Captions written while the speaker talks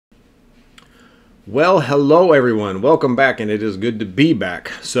Well, hello everyone. Welcome back, and it is good to be back.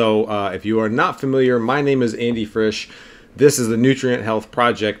 So, if you are not familiar, my name is Andy Frisch. This is the Nutrient Health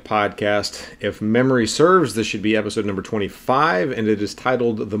Project podcast. If memory serves, this should be episode number 25, and it is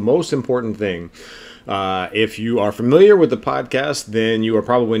titled The Most Important Thing. If you are familiar with the podcast, then you are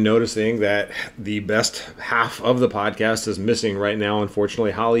probably noticing that the best half of the podcast is missing right now.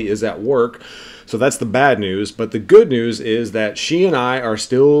 Unfortunately, Holly is at work. So that's the bad news. But the good news is that she and I are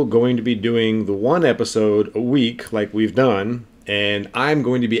still going to be doing the one episode a week like we've done. And I'm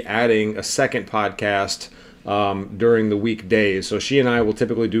going to be adding a second podcast during the weekdays. So she and I will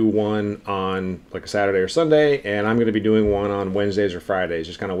typically do one on like a Saturday or Sunday, and I'm going to be doing one on Wednesdays or Fridays,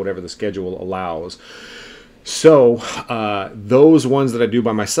 just kind of whatever the schedule allows. So those ones that I do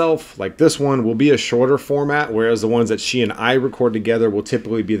by myself, like this one, will be a shorter format, whereas the ones that she and I record together will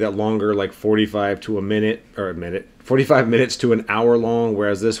typically be that longer, like 45 minutes to an hour long,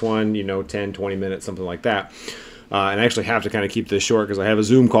 whereas this one, 10, 20 minutes, something like that. And I actually have to kind of keep this short because I have a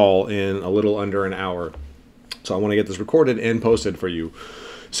Zoom call in a little under an hour. So I want to get this recorded and posted for you.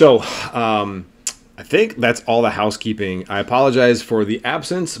 So I think that's all the housekeeping. I apologize for the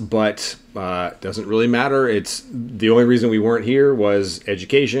absence, but it doesn't really matter. It's the only reason we weren't here was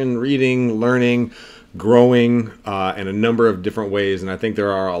education, reading, learning, growing, in a number of different ways. And I think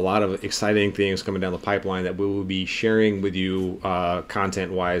there are a lot of exciting things coming down the pipeline that we will be sharing with you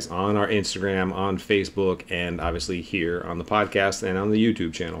content-wise on our Instagram, on Facebook, and obviously here on the podcast and on the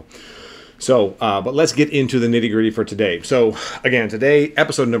YouTube channel. So, but let's get into the nitty-gritty for today. So, again, today,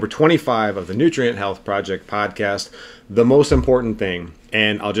 episode number 25 of the Nutrient Health Project podcast, the most important thing,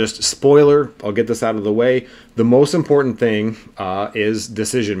 and I'll get this out of the way. The most important thing is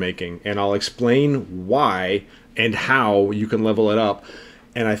decision-making, and I'll explain why and how you can level it up.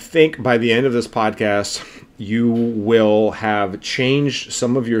 And I think by the end of this podcast, you will have changed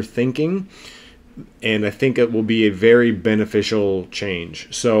some of your thinking, and I think it will be a very beneficial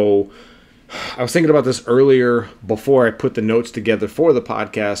change. So, I was thinking about this earlier before I put the notes together for the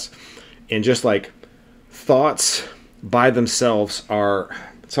podcast, and just like thoughts by themselves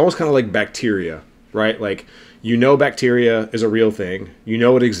it's almost kind of like bacteria, right? Like, bacteria is a real thing.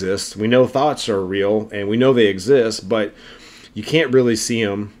 It exists. We know thoughts are real and we know they exist, but you can't really see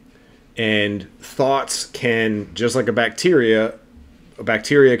them. And thoughts can, just like a bacteria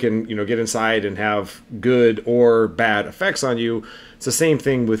can, get inside and have good or bad effects on you. It's the same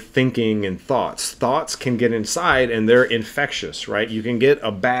thing with thinking and thoughts. Thoughts can get inside and they're infectious, right? You can get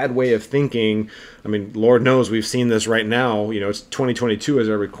a bad way of thinking. I mean, Lord knows we've seen this right now. It's 2022 as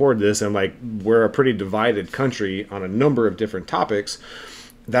I record this, and like we're a pretty divided country on a number of different topics.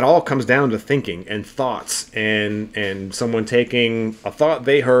 That all comes down to thinking and thoughts, and someone taking a thought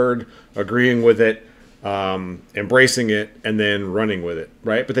they heard, agreeing with it, embracing it, and then running with it,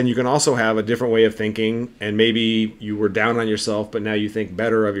 right? But then you can also have a different way of thinking, and maybe you were down on yourself, but now you think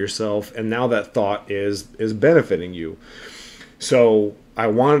better of yourself, and now that thought is benefiting you. So I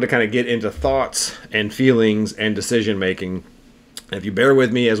wanted to kind of get into thoughts and feelings and decision making. If you bear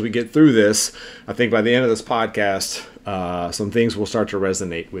with me as we get through this, I think by the end of this podcast, some things will start to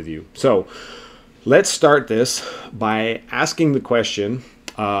resonate with you. So let's start this by asking the question,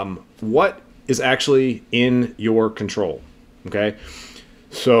 what is actually in your control? Okay.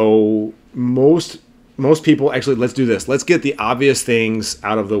 So most people, actually, let's do this. Let's get the obvious things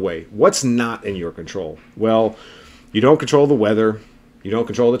out of the way. What's not in your control? Well, you don't control the weather. You don't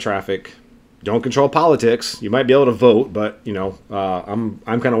control the traffic. You don't control politics. You might be able to vote, but I'm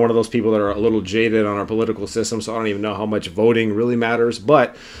kind of one of those people that are a little jaded on our political system, so I don't even know how much voting really matters.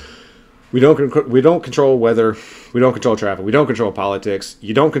 But we don't control weather. We don't control traffic. We don't control politics.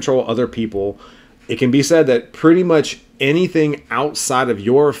 You don't control other people. It can be said that pretty much anything outside of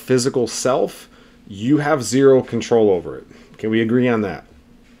your physical self, you have zero control over it. Can we agree on that?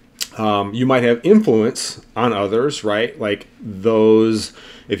 You might have influence on others, right? Like those,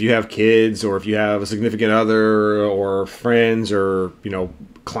 if you have kids or if you have a significant other or friends or,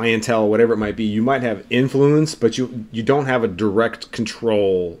 clientele, whatever it might be, you might have influence, but you don't have a direct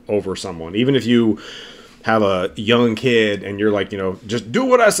control over someone. Even if you have a young kid and you're like, just do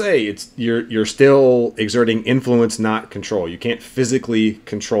what I say, you're still exerting influence, not control. You can't physically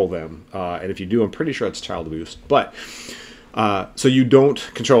control them. And if you do, I'm pretty sure it's child abuse. But so you don't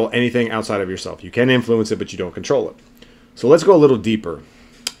control anything outside of yourself. You can influence it, but you don't control it. So let's go a little deeper.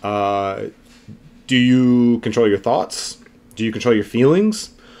 Do you control your thoughts? Do you control your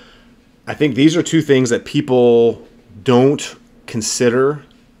feelings? I think these are two things that people don't consider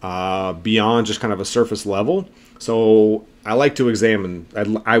beyond just kind of a surface level. So I would like to examine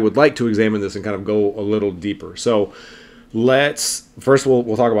this and kind of go a little deeper. So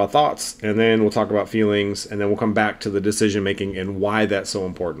we'll talk about thoughts, and then we'll talk about feelings, and then we'll come back to the decision making and why that's so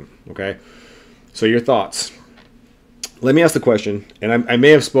important. Okay. So your thoughts. Let me ask the question, and I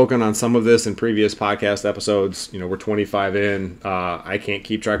may have spoken on some of this in previous podcast episodes. We're 25 in. I can't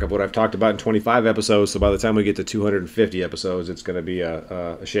keep track of what I've talked about in 25 episodes, so by the time we get to 250 episodes, it's going to be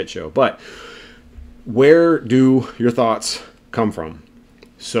a shit show. But where do your thoughts come from?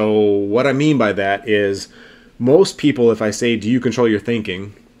 So what I mean by that is, most people, if I say, do you control your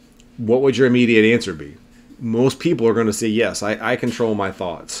thinking, what would your immediate answer be? Most people are going to say, yes, I control my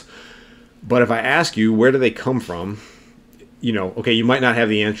thoughts. But if I ask you, where do they come from? Okay, you might not have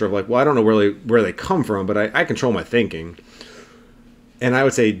the answer of like, well, I don't know really where they come from, but I control my thinking. And I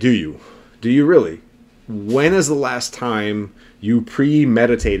would say, do you? Do you really? When is the last time you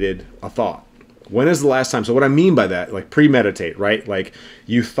premeditated a thought? When is the last time? So what I mean by that, like premeditate, right? Like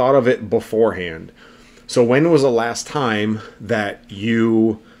you thought of it beforehand. So when was the last time that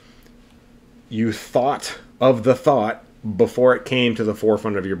you thought of the thought before it came to the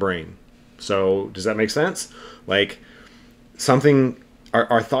forefront of your brain? So does that make sense? Like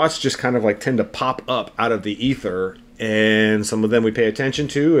our thoughts just kind of like tend to pop up out of the ether, and some of them we pay attention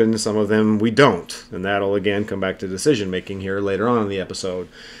to and some of them we don't. And that'll again come back to decision making here later on in the episode.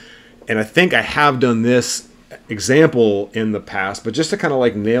 And I think I have done this example in the past, but just to kind of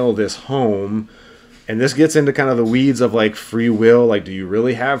like nail this home, and this gets into kind of the weeds of like free will, like do you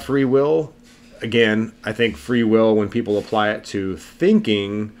really have free will? Again, I think free will, when people apply it to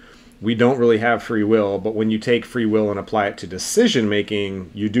thinking, we don't really have free will, but when you take free will and apply it to decision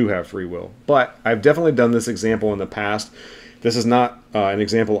making, you do have free will. But I've definitely done this example in the past. This is not an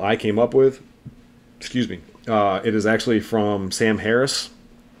example I came up with. Excuse me. It is actually from Sam Harris.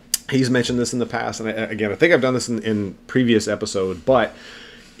 He's mentioned this in the past, and I think I've done this in previous episode, but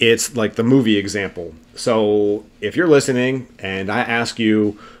it's like the movie example. So if you're listening and I ask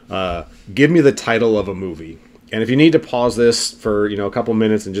you, give me the title of a movie. And if you need to pause this for a couple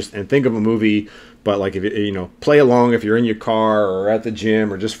minutes and think of a movie, but like if play along if you're in your car or at the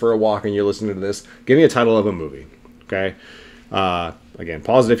gym or just for a walk and you're listening to this, give me a title of a movie. Okay. Again,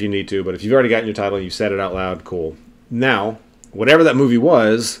 pause it if you need to, but if you've already gotten your title and you said it out loud, cool. Now, whatever that movie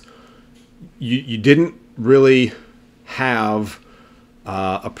was, you didn't really have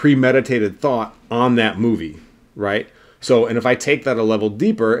a premeditated thought on that movie, right? So, and if I take that a level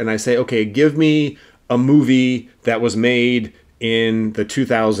deeper and I say, okay, give me a movie that was made in the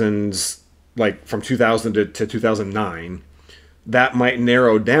 2000s, like from 2000 to 2009, that might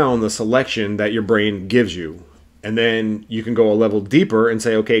narrow down the selection that your brain gives you. And then you can go a level deeper and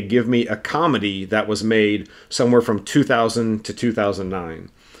say, okay, give me a comedy that was made somewhere from 2000 to 2009.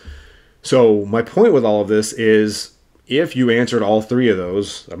 So my point with all of this is, if you answered all three of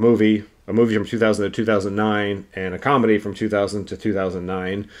those, a movie from 2000 to 2009, and a comedy from 2000 to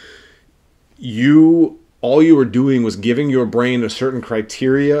 2009, all you were doing was giving your brain a certain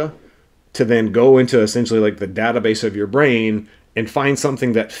criteria to then go into essentially like the database of your brain and find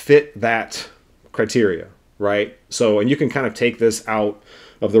something that fit that criteria, right? So, and you can kind of take this out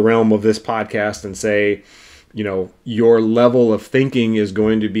of the realm of this podcast and say, your level of thinking is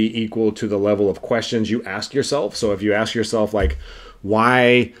going to be equal to the level of questions you ask yourself. So if you ask yourself like,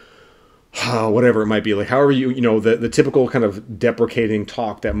 why, whatever it might be, like however the typical kind of deprecating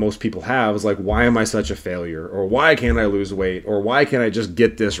talk that most people have is like, why am I such a failure? Or why can't I lose weight? Or why can't I just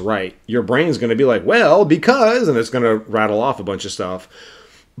get this right? Your brain's going to be like, well, because, and it's going to rattle off a bunch of stuff.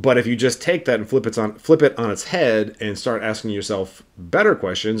 But if you just take that and flip it on its head and start asking yourself better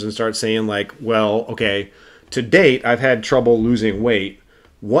questions and start saying like, well, okay, to date, I've had trouble losing weight.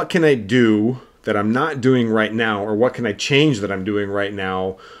 What can I do that I'm not doing right now? Or what can I change that I'm doing right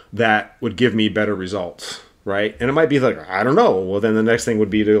now that would give me better results, right? And it might be like, I don't know. Well, then the next thing would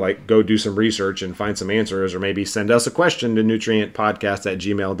be to like go do some research and find some answers, or maybe send us a question to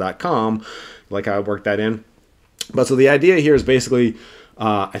NutrientPodcast@gmail.com, like how I worked that in. But so the idea here is basically,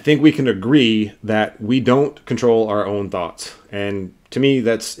 I think we can agree that we don't control our own thoughts. And to me,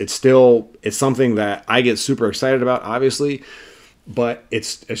 it's something that I get super excited about, obviously, but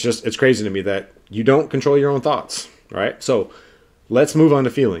it's crazy to me that you don't control your own thoughts, right? So let's move on to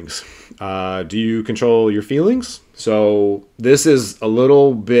feelings. Do you control your feelings? So this is a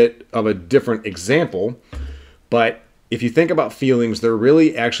little bit of a different example, but if you think about feelings, they're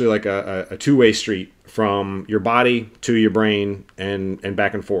really actually like a two-way street from your body to your brain and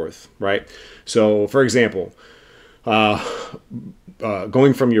back and forth, right? So for example,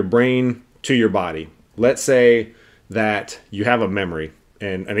 going from your brain to your body, let's say that you have a memory,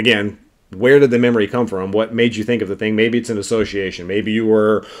 and again, where did the memory come from? What made you think of the thing? Maybe it's an association. Maybe you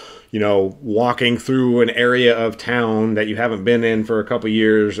were, walking through an area of town that you haven't been in for a couple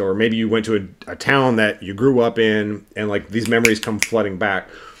years, or maybe you went to a town that you grew up in, and like these memories come flooding back.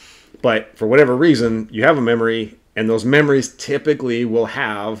 But for whatever reason, you have a memory, and those memories typically will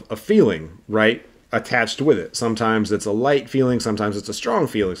have a feeling, right, attached with it. Sometimes it's a light feeling, sometimes it's a strong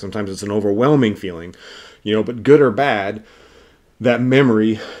feeling, sometimes it's an overwhelming feeling, but good or bad, that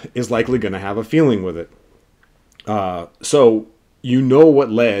memory is likely going to have a feeling with it. So what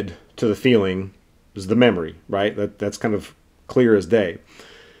led to the feeling is the memory, right? That's kind of clear as day.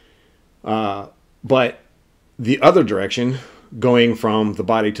 But the other direction, going from the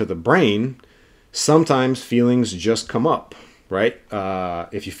body to the brain, sometimes feelings just come up, right?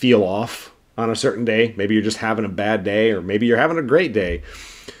 If you feel off on a certain day, maybe you're just having a bad day, or maybe you're having a great day.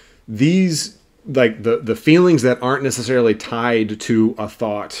 These, like the feelings that aren't necessarily tied to a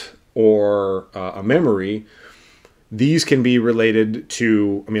thought or a memory, these can be related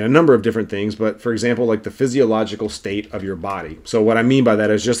to, a number of different things, but for example, like the physiological state of your body. So what I mean by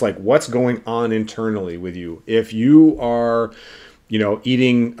that is just like what's going on internally with you. If you are,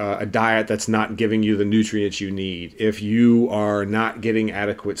 eating a diet that's not giving you the nutrients you need, if you are not getting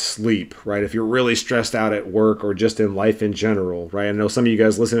adequate sleep, right? If you're really stressed out at work or just in life in general, right? I know some of you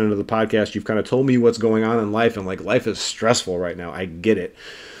guys listening to the podcast, you've kind of told me what's going on in life, and like life is stressful right now. I get it.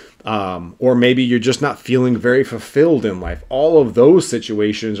 Or maybe you're just not feeling very fulfilled in life. All of those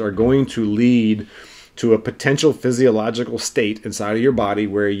situations are going to lead to a potential physiological state inside of your body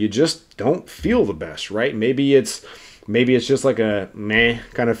where you just don't feel the best, right? Maybe it's just like a meh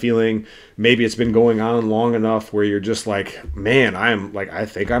kind of feeling. Maybe it's been going on long enough where you're just like, man, I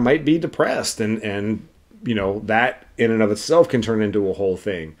think I might be depressed. And that in and of itself can turn into a whole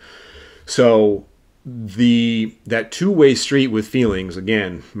thing. So that two-way street with feelings,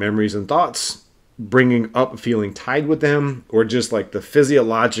 again, memories and thoughts, bringing up a feeling tied with them, or just like the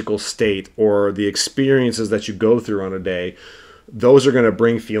physiological state or the experiences that you go through on a day, those are going to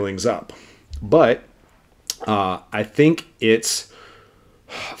bring feelings up. But I think it's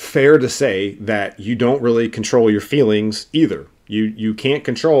fair to say that you don't really control your feelings either. You can't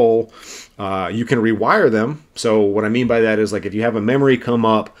control, you can rewire them. So what I mean by that is, like, if you have a memory come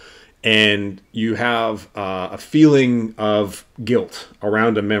up and you have a feeling of guilt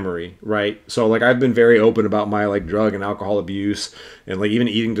around a memory, right? So like I've been very open about my like drug and alcohol abuse and like even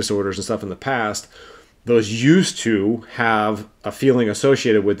eating disorders and stuff in the past. Those used to have a feeling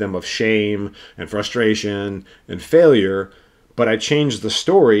associated with them of shame and frustration and failure. But I changed the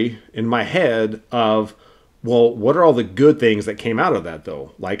story in my head of, well, what are all the good things that came out of that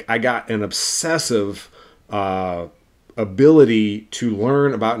though? Like I got an obsessive ability to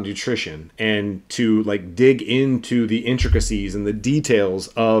learn about nutrition and to like dig into the intricacies and the details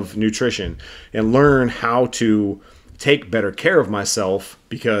of nutrition and learn how to take better care of myself,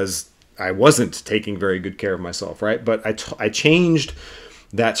 because I wasn't taking very good care of myself, right? But I changed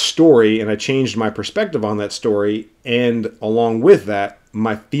that story, and I changed my perspective on that story, and along with that,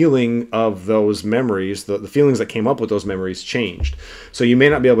 my feeling of those memories, the feelings that came up with those memories changed. So you may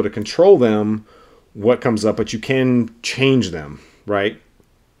not be able to control them, what comes up, but you can change them, right?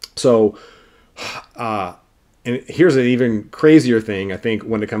 So, and here's an even crazier thing, I think,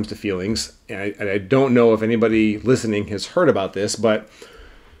 when it comes to feelings. And I don't know if anybody listening has heard about this, but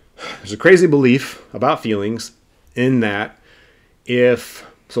there's a crazy belief about feelings in that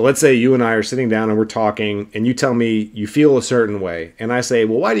so let's say you and I are sitting down and we're talking, and you tell me you feel a certain way, and I say,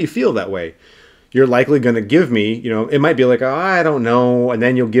 well, why do you feel that way? You're likely going to give me, it might be like, oh, I don't know, and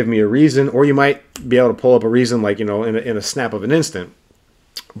then you'll give me a reason, or you might be able to pull up a reason like, in a snap of an instant.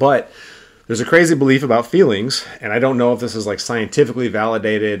 But there's a crazy belief about feelings, and I don't know if this is like scientifically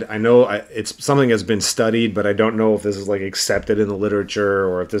validated. I know it's something that's been studied, but I don't know if this is like accepted in the literature,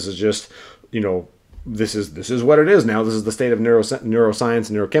 or if this is just, this is what it is now. This is the state of neuroscience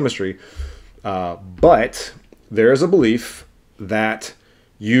and neurochemistry. But there is a belief that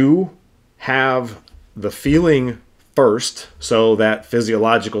you have the feeling first, so that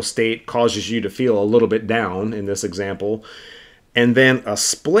physiological state causes you to feel a little bit down in this example, and then a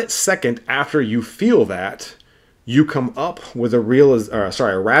split second after you feel that, you come up with a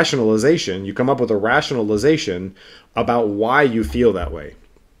rationalization. You come up with a rationalization about why you feel that way,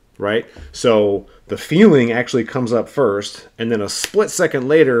 right? So the feeling actually comes up first, and then a split second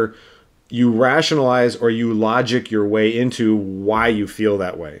later, you rationalize or you logic your way into why you feel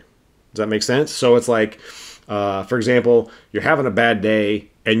that way. Does that make sense? So it's like, for example, you're having a bad day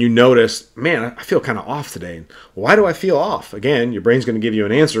and you notice, man, I feel kind of off today. Why do I feel off? Again, your brain's going to give you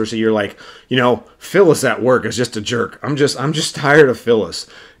an answer. So you're like, Phyllis at work is just a jerk. I'm just tired of Phyllis.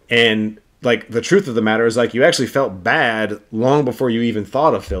 And like the truth of the matter is like you actually felt bad long before you even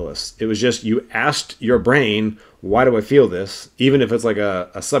thought of Phyllis. It was just you asked your brain, why do I feel this? Even if it's like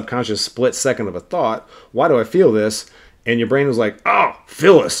a subconscious split second of a thought, why do I feel this? And your brain was like, oh,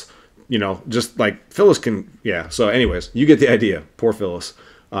 Phyllis. Just like Phyllis can, yeah. So anyways, you get the idea. Poor Phyllis.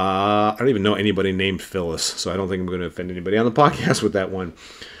 I don't even know anybody named Phyllis, so I don't think I'm going to offend anybody on the podcast with that one.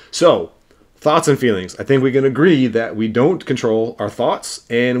 So, thoughts and feelings. I think we can agree that we don't control our thoughts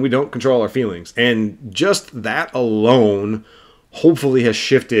and we don't control our feelings. And just that alone hopefully has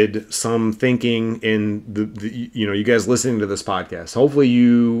shifted some thinking in the you guys listening to this podcast. Hopefully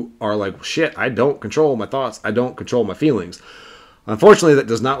you are like, shit, I don't control my thoughts. I don't control my feelings. Unfortunately, that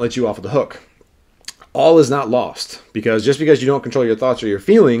does not let you off of the hook. All is not lost, because just because you don't control your thoughts or your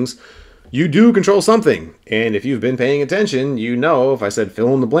feelings, you do control something. And if you've been paying attention, if I said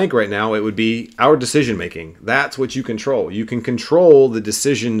fill in the blank right now, it would be our decision making. That's what you control. You can control the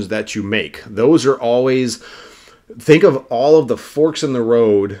decisions that you make. Those are always, think of all of the forks in the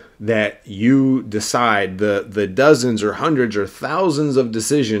road that you decide, the dozens or hundreds or thousands of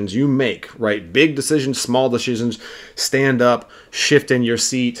decisions you make, right? Big decisions, small decisions, stand up, shift in your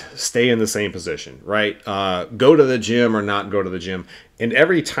seat, stay in the same position, right? Go to the gym or not go to the gym. And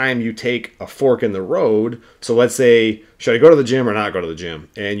every time you take a fork in the road, so let's say, should I go to the gym or not go to the gym?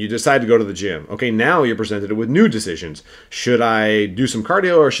 And you decide to go to the gym. Okay, now you're presented with new decisions. Should I do some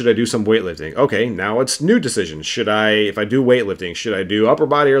cardio or should I do some weightlifting? Okay, now it's new decisions. If I do weightlifting, should I do upper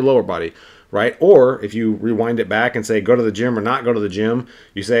body or lower body? Right? Or if you rewind it back and say, go to the gym or not go to the gym,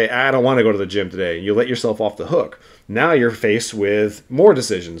 you say, I don't want to go to the gym today. You let yourself off the hook. Now you're faced with more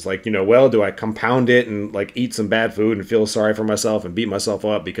decisions. Like, do I compound it and like eat some bad food and feel sorry for myself and beat myself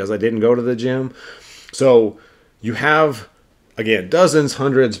up because I didn't go to the gym? So you have, again, dozens,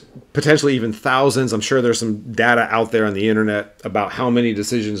 hundreds, potentially even thousands. I'm sure there's some data out there on the internet about how many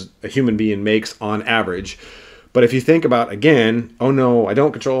decisions a human being makes on average. But if you think about, again, oh no, I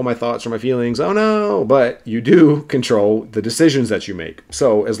don't control my thoughts or my feelings. Oh no, but you do control the decisions that you make.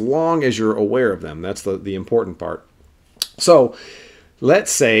 So as long as you're aware of them, that's the important part. So let's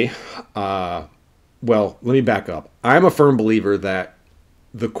say, let me back up. I'm a firm believer that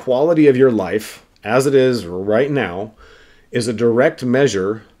the quality of your life, as it is right now, is a direct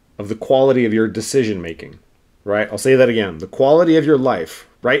measure of the quality of your decision making, right? I'll say that again. The quality of your life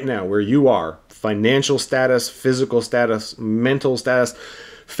right now, where you are, financial status, physical status, mental status,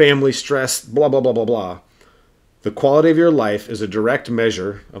 family stress, blah, blah, blah, blah, blah. The quality of your life is a direct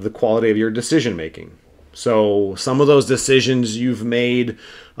measure of the quality of your decision making. So some of those decisions you've made,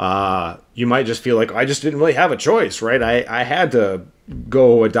 you might just feel like, I just didn't really have a choice, right? I had to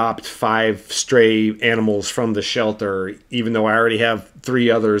go adopt 5 stray animals from the shelter, even though I already have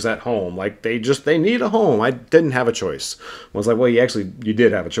 3 others at home. Like they need a home. I didn't have a choice. I was like, well, you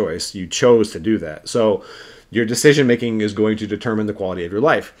did have a choice. You chose to do that. So your decision making is going to determine the quality of your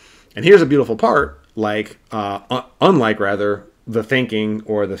life. And here's a beautiful part, unlike the thinking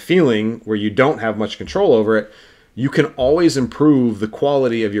or the feeling where you don't have much control over it, you can always improve the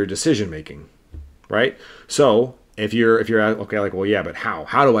quality of your decision making, right? So if you're okay, like, well, yeah, but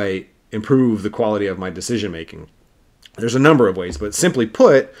how do I improve the quality of my decision making? There's a number of ways, but simply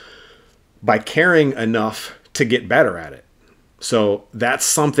put, by caring enough to get better at it. So that's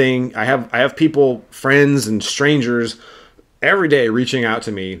something I have people, friends and strangers every day reaching out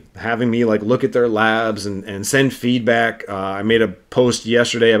to me, having me like look at their labs and send feedback. I made a post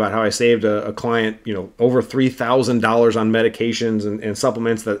yesterday about how I saved a client, over $3,000 on medications and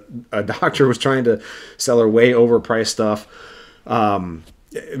supplements that a doctor was trying to sell her way overpriced stuff.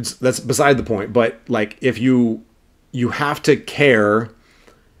 That's beside the point. But like, if you have to care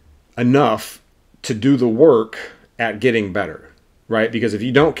enough to do the work at getting better, right? Because if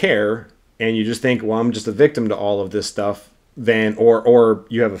you don't care and you just think, well, I'm just a victim to all of this stuff, then or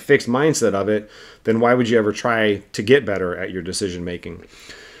you have a fixed mindset of it, then why would you ever try to get better at your decision making?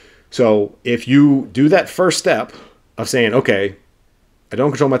 So if you do that first step of saying, okay, I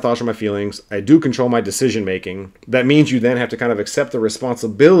don't control my thoughts or my feelings, I do control my decision making, that means you then have to kind of accept the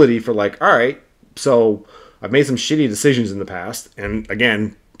responsibility for like, all right, so I've made some shitty decisions in the past, and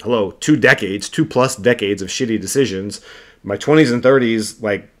again, 2 plus decades of shitty decisions. My 20s and 30s,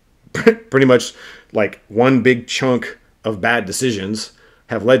 like pretty much like one big chunk of bad decisions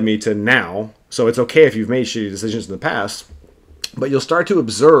have led me to now. So it's okay if you've made shitty decisions in the past, but you'll start to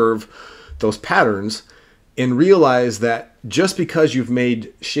observe those patterns and realize that just because you've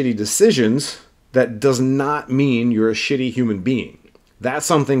made shitty decisions, that does not mean you're a shitty human being. That's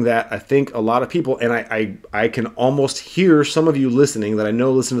something that I think a lot of people, and I can almost hear some of you listening that I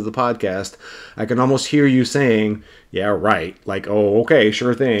know listen to the podcast. I can almost hear you saying, yeah, right. Like, oh, okay,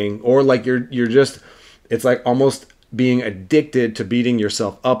 sure thing. Or like you're just, it's like almost being addicted to beating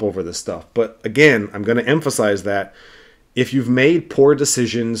yourself up over this stuff. But again, I'm going to emphasize that if you've made poor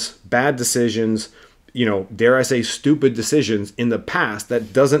decisions, bad decisions, dare I say stupid decisions in the past,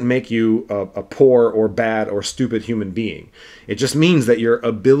 that doesn't make you a poor or bad or stupid human being. It just means that your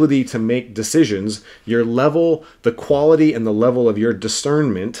ability to make decisions, your level, the quality and the level of your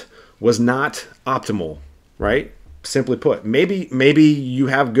discernment was not optimal, right? Simply put, maybe you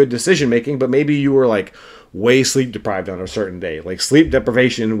have good decision making, but maybe you were like way sleep deprived on a certain day. Like sleep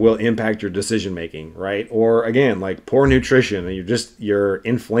deprivation will impact your decision making, right? Or again, like poor nutrition and you're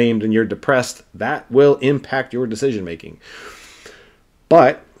inflamed and you're depressed, that will impact your decision making.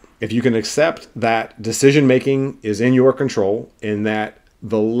 But if you can accept that decision making is in your control and that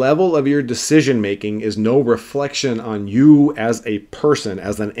the level of your decision making is no reflection on you as a person,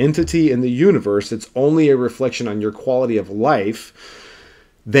 as an entity in the universe, it's only a reflection on your quality of life,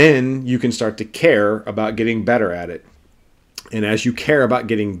 then you can start to care about getting better at it. And as you care about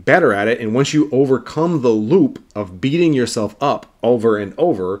getting better at it, and once you overcome the loop of beating yourself up over and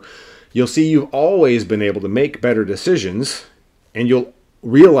over, you'll see you've always been able to make better decisions, and you'll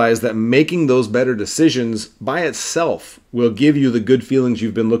realize that making those better decisions by itself will give you the good feelings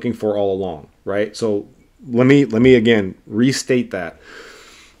you've been looking for all along, right? So let me again restate that.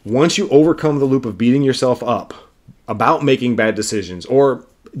 Once you overcome the loop of beating yourself up about making bad decisions, or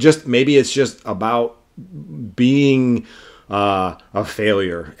just maybe it's just about being a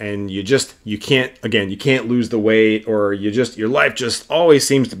failure and you can't lose the weight, or your life just always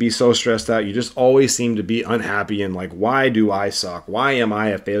seems to be so stressed out. You just always seem to be unhappy and like, why do I suck? Why am I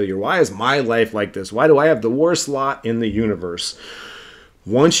a failure? Why is my life like this? Why do I have the worst lot in the universe?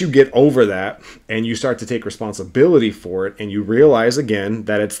 Once you get over that and you start to take responsibility for it and you realize again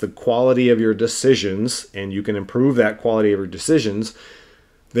that it's the quality of your decisions and you can improve that quality of your decisions,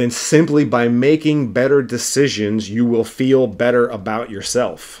 then simply by making better decisions, you will feel better about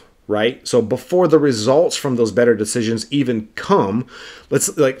yourself, right? So before the results from those better decisions even come,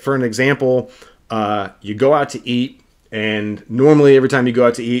 let's like for an example, you go out to eat. And normally every time you go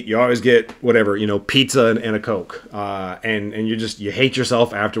out to eat, you always get whatever, pizza and a Coke. And you hate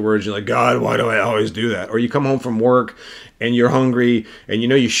yourself afterwards. You're like, God, why do I always do that? Or you come home from work and you're hungry and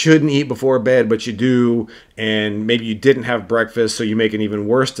you shouldn't eat before bed, but you do. And maybe you didn't have breakfast, so you make an even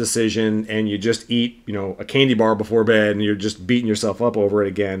worse decision and you just eat, a candy bar before bed and you're just beating yourself up over it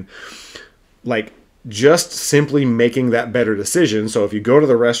again. Like, just simply making that better decision. So if you go to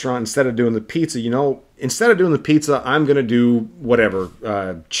the restaurant, instead of doing the pizza, I'm going to do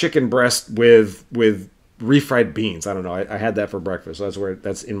whatever, chicken breast with refried beans. I don't know. I had that for breakfast. So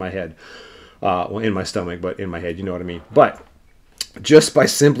that's in my head, in my stomach, but in my head, you know what I mean? But just by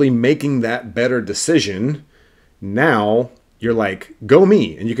simply making that better decision, now you're like, go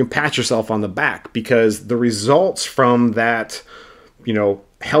me. And you can pat yourself on the back because the results from that,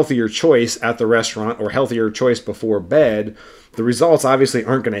 healthier choice at the restaurant or healthier choice before bed, the results obviously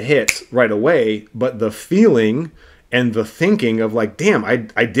aren't going to hit right away, but the feeling and the thinking of like, damn, I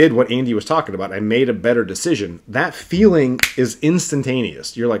did what Andy was talking about. I made a better decision. That feeling is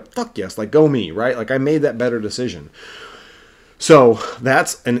instantaneous. You're like, fuck yes, like go me, right? Like I made that better decision. So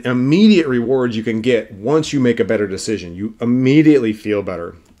that's an immediate reward you can get once you make a better decision. You immediately feel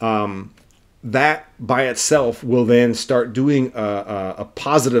better. That by itself will then start doing a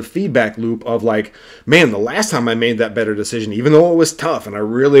positive feedback loop of like, man, the last time I made that better decision, even though it was tough and I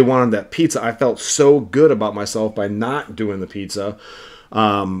really wanted that pizza, I felt so good about myself by not doing the pizza.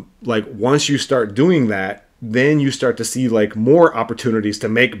 Like once you start doing that, then you start to see like more opportunities to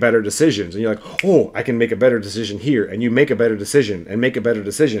make better decisions. And you're like, oh, I can make a better decision here. And you make a better decision and make a better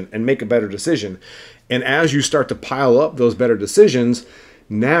decision and make a better decision. And as you start to pile up those better decisions,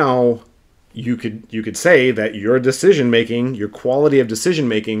 now you could say that your decision making, your quality of decision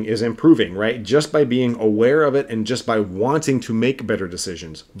making is improving, right? Just by being aware of it and just by wanting to make better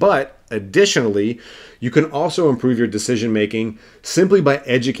decisions. But additionally, you can also improve your decision making simply by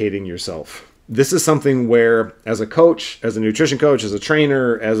educating yourself. This is something where as a coach, as a nutrition coach, as a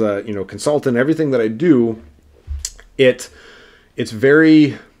trainer, as a consultant, everything that I do, it's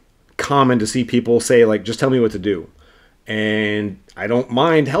very common to see people say like, just tell me what to do. And I don't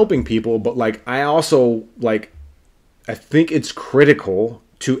mind helping people, but like I also like I think it's critical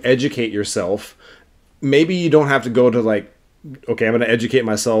to educate yourself. Maybe you don't have to go to like, okay, I'm going to educate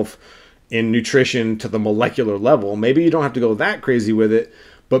myself in nutrition to the molecular level. Maybe you don't have to go that crazy with it,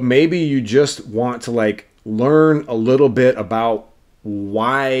 but maybe you just want to like learn a little bit about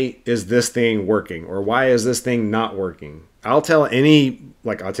why is this thing working or why is this thing not working? I'll tell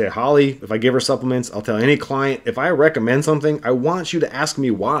Holly, if I give her supplements, I'll tell any client, if I recommend something, I want you to ask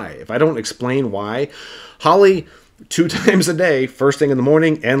me why. If I don't explain why, Holly, 2 times a day, first thing in the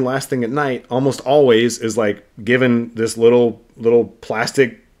morning and last thing at night, almost always is like given this little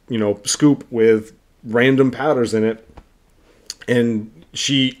plastic, scoop with random powders in it. And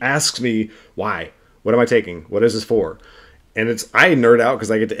she asks me, why? What am I taking? What is this for? And I nerd out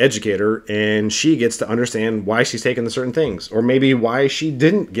because I get to educate her, and she gets to understand why she's taking the certain things, or maybe why she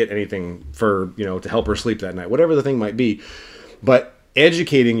didn't get anything to help her sleep that night, whatever the thing might be. But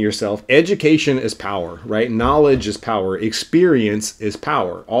educating yourself, education is power, right? Knowledge is power. Experience is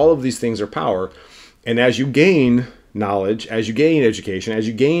power. All of these things are power. And as you gain knowledge, as you gain education, as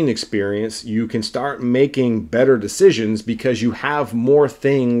you gain experience, you can start making better decisions because you have more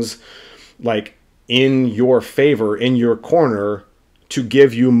things like in your favor, in your corner, to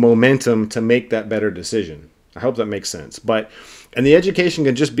give you momentum to make that better decision. I hope that makes sense. And the education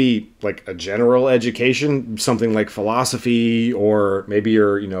can just be like a general education, something like philosophy, or maybe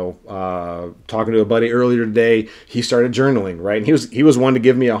you're, talking to a buddy earlier today, he started journaling, right? And he was one to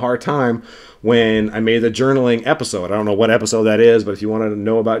give me a hard time when I made the journaling episode. I don't know what episode that is, but if you want to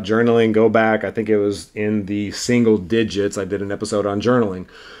know about journaling, go back. I think it was in the single digits. I did an episode on journaling.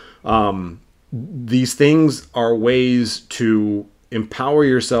 These things are ways to empower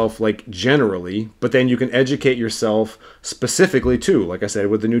yourself, like generally, but then you can educate yourself specifically too. Like I said,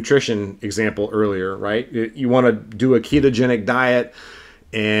 with the nutrition example earlier, right? You want to do a ketogenic diet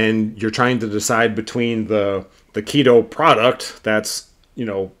and you're trying to decide between the keto product that's,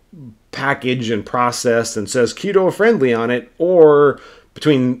 packaged and processed and says keto friendly on it, or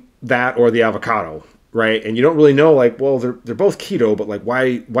between that or the avocado. Right. And you don't really know, like, well, they're both keto, but like,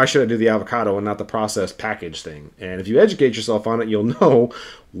 why should I do the avocado and not the processed package thing? And if you educate yourself on it, you'll know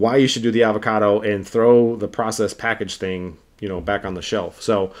why you should do the avocado and throw the processed package thing, back on the shelf.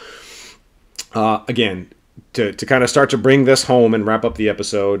 So again, to kind of start to bring this home and wrap up the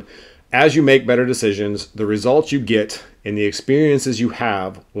episode, as you make better decisions, the results you get and the experiences you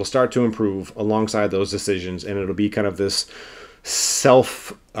have will start to improve alongside those decisions. And it'll be kind of this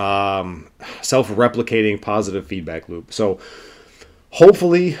self-replicating positive feedback loop. So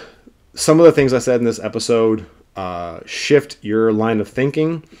hopefully some of the things I said in this episode shift your line of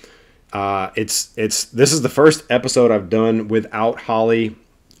thinking. This is the first episode I've done without Holly.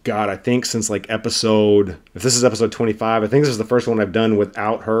 God, I think since if this is episode 25, I think this is the first one I've done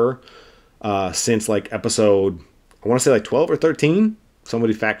without her since episode, I want to say 12 or 13.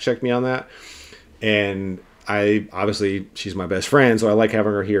 Somebody fact checked me on that. And obviously she's my best friend, so I like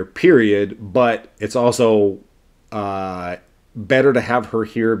having her here, period. But it's also better to have her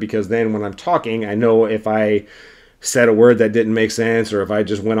here because then when I'm talking, I know if I said a word that didn't make sense or if I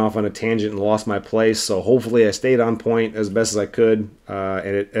just went off on a tangent and lost my place. So hopefully I stayed on point as best as I could,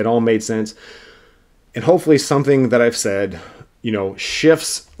 and it all made sense. And hopefully something that I've said,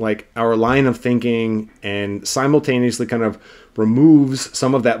 shifts our line of thinking and simultaneously kind of removes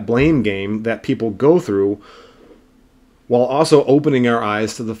some of that blame game that people go through, while also opening our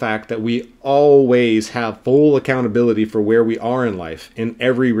eyes to the fact that we always have full accountability for where we are in life in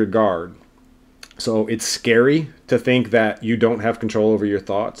every regard. So it's scary to think that you don't have control over your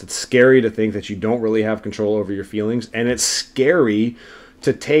thoughts. It's scary to think that you don't really have control over your feelings. And it's scary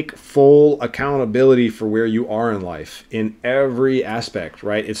to take full accountability for where you are in life in every aspect,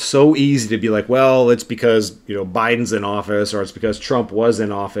 right? It's so easy to be like, well, it's because, Biden's in office, or it's because Trump was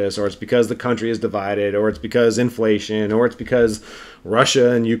in office, or it's because the country is divided, or it's because inflation, or it's because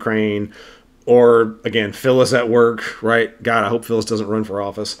Russia and Ukraine, or again, Phyllis at work, right? God, I hope Phyllis doesn't run for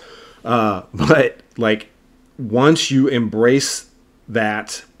office. But once you embrace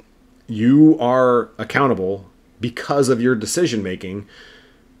that you are accountable because of your decision making,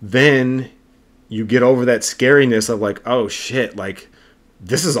 then you get over that scariness of oh shit,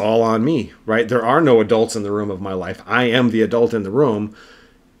 this is all on me, right? There are no adults in the room of my life. I am the adult in the room.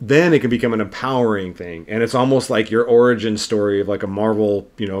 Then it can become an empowering thing. And it's almost like your origin story of a Marvel,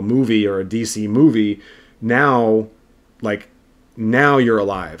 movie or a DC movie. Now you're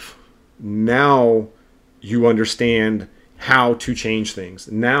alive. Now you understand how to change things.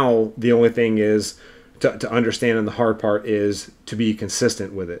 Now the only thing is to understand, and the hard part is to be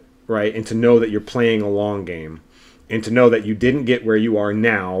consistent with it, right? And to know that you're playing a long game, and to know that you didn't get where you are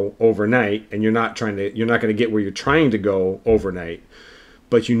now overnight, and you're not going to get where you're trying to go overnight,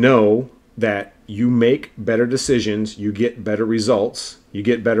 but you know that you make better decisions, you get better results, you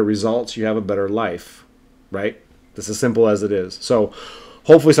have a better life, right? That's as simple as it is. So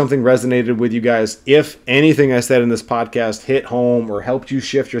hopefully something resonated with you guys. If anything I said in this podcast hit home or helped you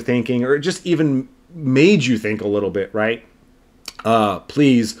shift your thinking or just even made you think a little bit, right?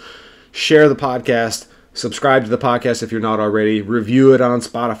 Please share the podcast, subscribe to the podcast if you're not already, review it on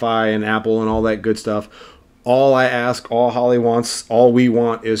Spotify and Apple and all that good stuff. All I ask, all Holly wants, all we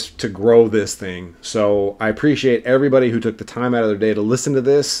want is to grow this thing. So I appreciate everybody who took the time out of their day to listen to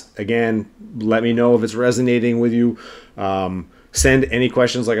this. Again, let me know if it's resonating with you. Send any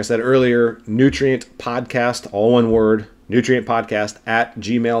questions, like I said earlier, NutrientPodcast, all one word, NutrientPodcast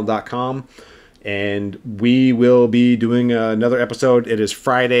 @gmail.com. And we will be doing another episode. It is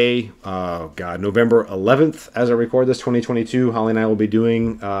Friday, November 11th as I record this, 2022. Holly and I will be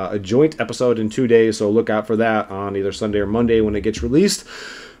doing a joint episode in 2 days, so look out for that on either Sunday or Monday when it gets released.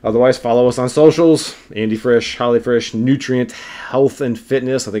 Otherwise, follow us on socials, Andy Frisch, Holly Frisch, Nutrient Health and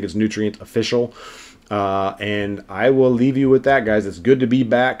Fitness. I think it's Nutrient Official. And I will leave you with that, guys. It's good to be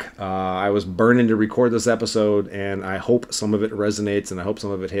back. I was burning to record this episode, and I hope some of it resonates, and I hope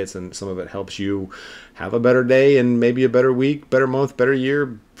some of it hits, and some of it helps you have a better day and maybe a better week, better month, better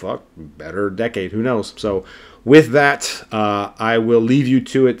year, better decade. Who knows? So with that, I will leave you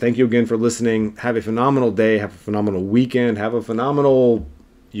to it. Thank you again for listening. Have a phenomenal day. Have a phenomenal weekend. Have a phenomenal...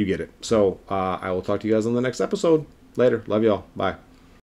 You get it. So I will talk to you guys on the next episode. Later. Love y'all. Bye.